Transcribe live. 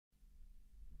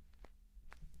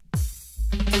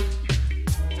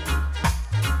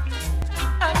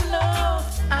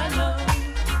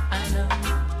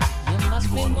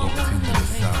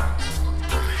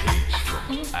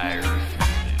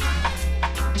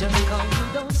Just cause you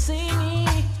don't see me,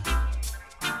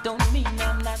 don't mean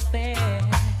I'm not there.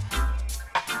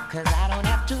 Cause I don't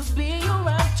have to be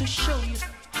around to show you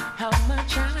how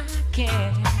much I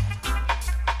care.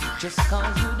 Just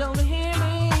cause you don't hear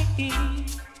me,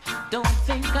 don't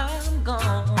think I'm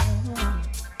gone.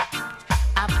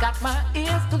 I've got my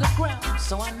ears to the ground,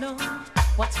 so I know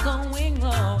what's going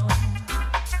on.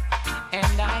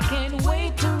 And I can't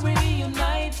wait to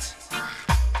reunite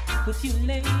with you,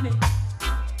 lady,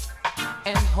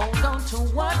 and hold on to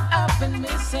what I've been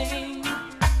missing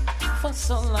for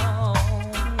so long.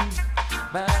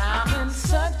 But I'm in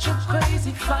such a crazy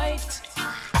fight,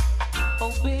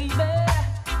 oh baby.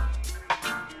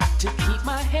 To keep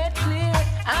my head clear,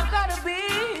 I've gotta be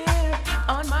here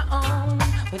on my own.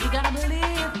 But you gotta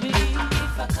believe me,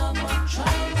 if I come on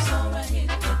trying, so I hit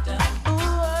the down.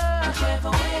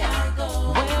 Whichever way I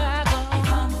go,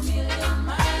 if I'm a million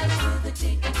miles with a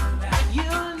ticket to ride,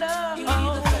 you'll know, you'll be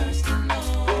the first to know.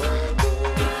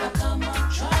 If I come on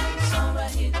trying, so I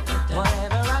hit the down.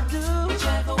 Whatever I do,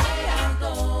 whichever way I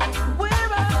go, if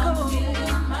I'm a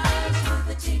million miles with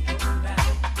a ticket to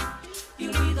ride,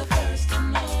 you'll be the first to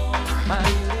know. My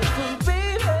beautiful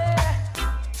baby,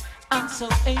 I'm so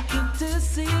aching to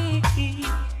see,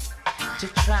 to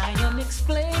try and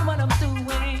explain what I'm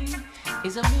doing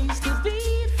is a means to be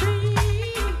free.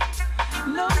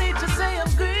 No need to say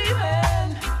I'm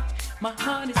grieving, my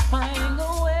heart is flying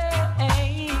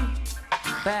away.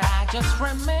 But I just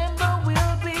remember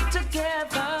we'll be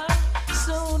together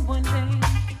soon one day.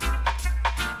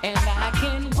 And I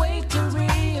can't wait to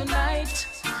reunite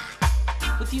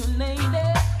with you,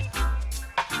 lady,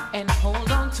 and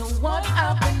hold on to what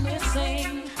I've been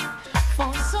missing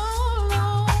for so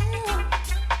long.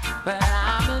 But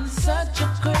I'm in such a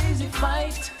crazy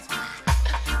fight,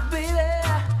 baby,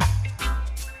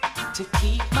 to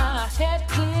keep my head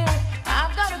clear.